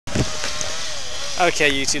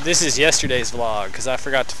Okay, YouTube, this is yesterday's vlog because I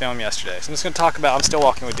forgot to film yesterday. So I'm just going to talk about, I'm still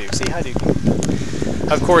walking with Duke. See, hi Duke.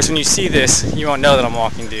 Of course, when you see this, you won't know that I'm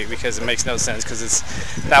walking Duke because it makes no sense because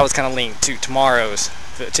that was kind of linked to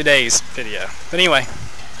today's video. But anyway,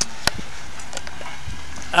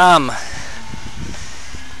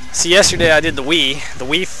 so yesterday I did the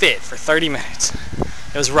Wii Fit for 30 minutes.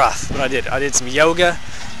 It was rough, but I did some yoga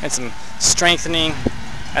and some strengthening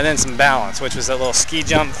and then some balance, which was that little ski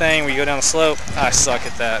jump thing where you go down a slope. I suck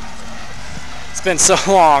at that. It's been so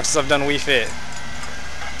long since I've done Wii Fit.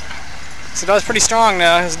 So I was pretty strong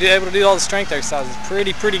now. I was able to do all the strength exercises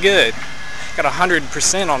pretty good. Got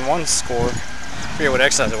 100% on one score. I forget what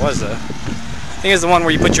exercise it was though. I think it's the one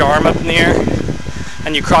where you put your arm up in the air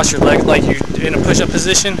and you cross your legs like you're in a push-up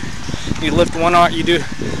position. You lift one arm, you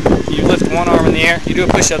lift one arm in the air. You do a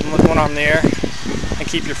push-up and lift one arm in the air and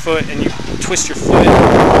keep your foot, and you twist your foot.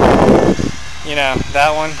 You know,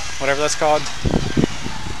 that one, whatever that's called.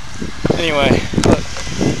 Anyway, look.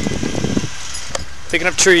 Picking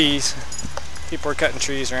up trees. People are cutting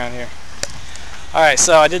trees around here. Alright,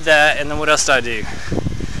 so I did that, and then what else did I do?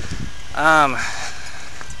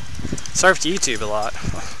 Surfed YouTube a lot.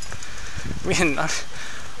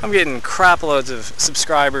 I'm getting crap loads of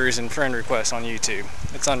subscribers and friend requests on YouTube.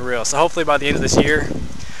 It's unreal. So hopefully by the end of this year,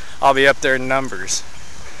 I'll be up there in numbers.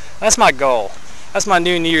 That's my goal. That's my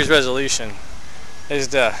New Year's resolution, is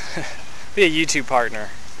to be a YouTube partner.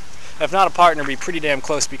 If not a partner, be pretty damn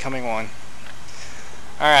close to becoming one.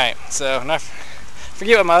 Alright, so I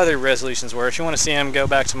forget what my other resolutions were. If you want to see them, go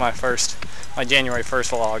back to my January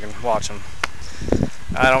 1st vlog and watch them.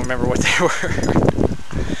 I don't remember what they were.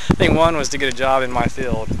 I think one was to get a job in my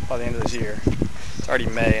field by the end of this year. It's already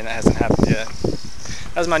May and that hasn't happened yet.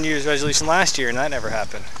 That was my New Year's resolution last year and that never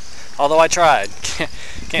happened. Although I tried.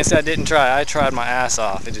 Can't say I didn't try. I tried my ass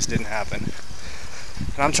off. It just didn't happen.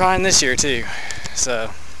 And I'm trying this year too. So,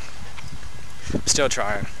 I'm still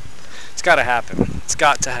trying. It's got to happen. It's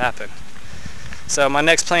got to happen. So my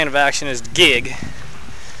next plan of action is gig,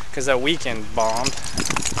 because that weekend bombed.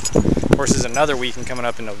 Of course, there's another weekend coming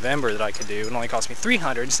up in November that I could do. It only cost me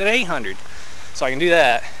 $300 instead of $800. So I can do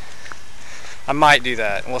that. I might do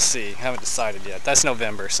that. We'll see. I haven't decided yet. That's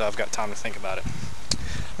November, so I've got time to think about it.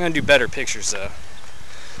 I'm going to do better pictures, though.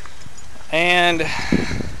 And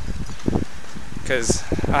because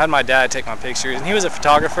I had my dad take my pictures, and he was a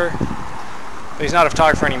photographer, but he's not a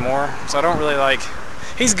photographer anymore, so I don't really like...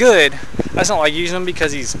 He's good. I just don't like using him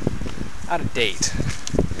because he's out of date.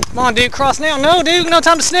 Come on, dude, cross now. No, dude, no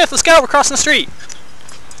time to sniff. Let's go. We're crossing the street.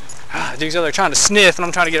 Dude's over there trying to sniff, and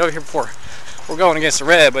I'm trying to get over here before we're going against the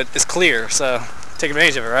red, but it's clear, so take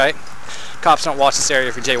advantage of it, right? Cops don't watch this area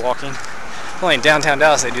for jaywalking. Only in downtown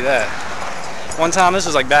Dallas they do that. One time, this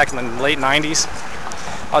was like back in the late 90s,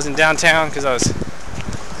 I was in downtown because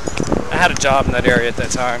I had a job in that area at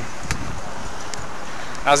that time.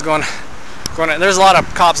 I was going there's a lot of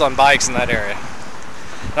cops on bikes in that area.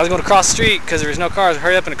 I was going to cross the street because there was no cars.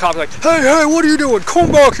 Hurry up, and the cop was like, hey, what are you doing?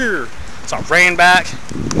 Come back here. So I ran back.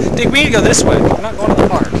 Dick, we need to go this way. We're not going to the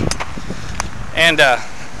park. And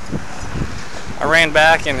I ran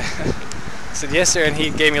back and said, yes, sir. And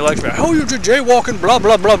he gave me a lecture about, oh, you're just jaywalking, blah,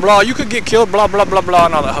 blah, blah, blah. You could get killed, blah, blah, blah, blah,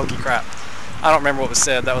 and all that hokey crap. I don't remember what was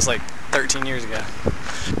said. That was like 13 years ago.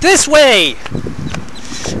 This way!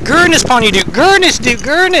 Gurness upon you, Duke. Gurness, Duke.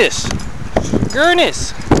 Gurness.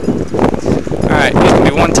 Gurness. Alright, there's going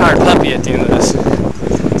to be one tired puppy at the end of this.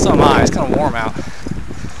 So am I. It's kind of warm out.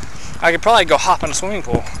 I could probably go hop in a swimming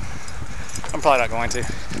pool. I'm probably not going to.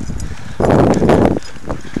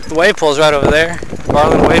 The wave pool's right over there.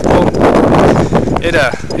 Garland wave pool.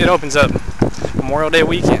 It opens up Memorial Day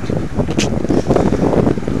weekend.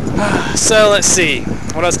 So let's see.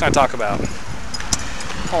 What else can I talk about?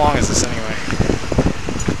 How long is this anyway?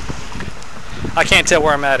 I can't tell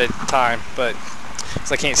where I'm at time, but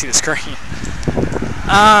because I can't see the screen.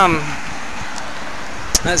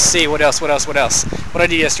 Let's see, what else? What did I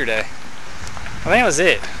do yesterday? I think that was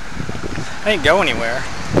it. I didn't go anywhere.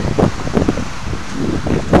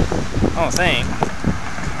 I don't think.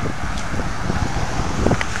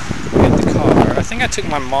 Get the car. I think I took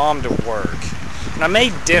my mom to work. And I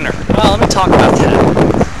made dinner. Well, let me talk about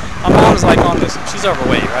that. My mom's like on this. She's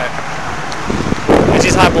overweight, right? And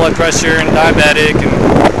she's high blood pressure and diabetic and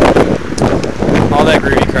all that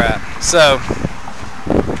groovy crap. So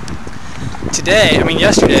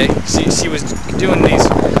yesterday, she was doing these.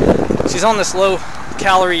 She's on this low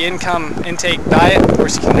calorie intake diet where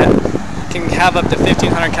she can have up to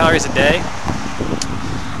 1,500 calories a day.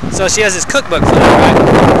 So she has this cookbook for that,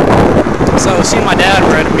 right? So she and my dad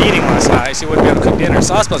were at a meeting last night. She wouldn't be able to cook dinner,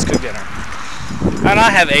 so I was supposed to cook dinner. And I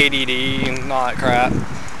have ADD and all that crap.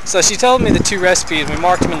 So she told me the 2 recipes. We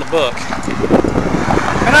marked them in the book,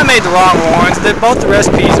 and I made the wrong ones. Both the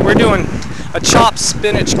recipes. We're doing a chopped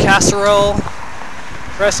spinach casserole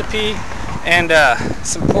recipe and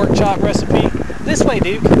some pork chop recipe. This way,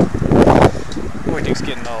 Duke. Boy, Duke's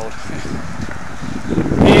getting old.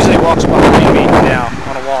 He usually walks behind me now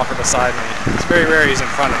on a walker beside me. It's very rare he's in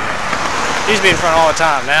front of me. He used to be in front all the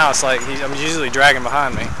time. Now it's like I'm usually dragging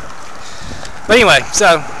behind me. But anyway,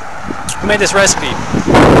 so I made this recipe.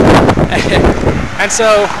 And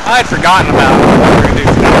so I had forgotten about what we were going to do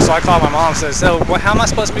for dinner. So I called my mom and said, so how am I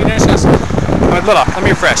supposed to make dinner? She goes, let me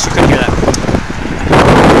refresh. You couldn't hear that.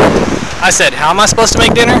 I said, how am I supposed to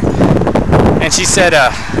make dinner? And she said,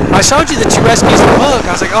 I showed you the 2 recipes in the book.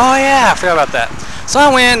 I was like, oh yeah, I forgot about that. So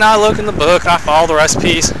I went and I looked in the book and I followed the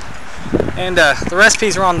recipes. And the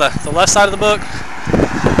recipes were on the left side of the book,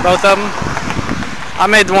 both of them. I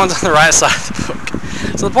made the ones on the right side of the book.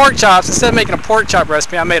 So the pork chops, instead of making a pork chop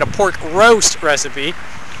recipe, I made a pork roast recipe,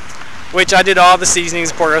 which I did all the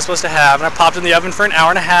seasonings the pork roast was supposed to have, and I popped in the oven for an hour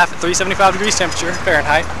and a half at 375 degrees temperature,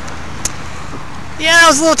 Fahrenheit. Yeah, that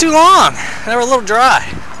was a little too long. They were a little dry.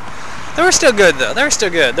 They were still good though. They were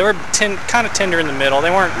still good. They were kind of tender in the middle.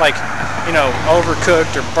 They weren't like, you know,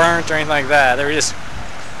 overcooked or burnt or anything like that. They were just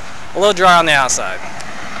a little dry on the outside.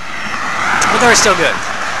 But they were still good.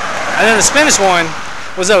 And then the spinach one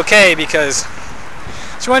was okay because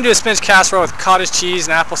she wanted to do a spinach casserole with cottage cheese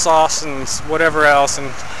and applesauce and whatever else.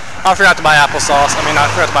 And I forgot to buy applesauce. I mean, I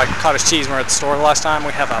forgot to buy cottage cheese when we were at the store the last time.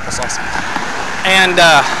 We have applesauce. And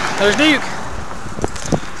there's Duke.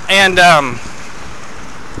 And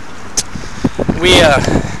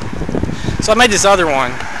so I made this other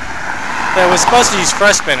one that was supposed to use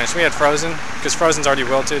fresh spinach. We had frozen because frozen's already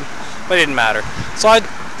wilted, but it didn't matter. So I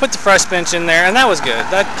put the fresh spinach in there, and that was good.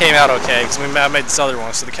 That came out okay because I made this other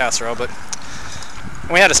one, so the casserole. But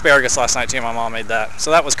we had asparagus last night too. My mom made that,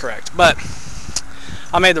 so that was correct. But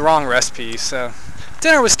I made the wrong recipe, so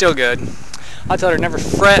dinner was still good. I told her never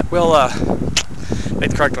fret. We'll make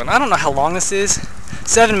the correct one. I don't know how long this is.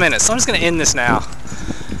 7 minutes. So I'm just gonna end this now.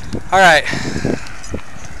 All right.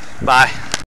 Bye.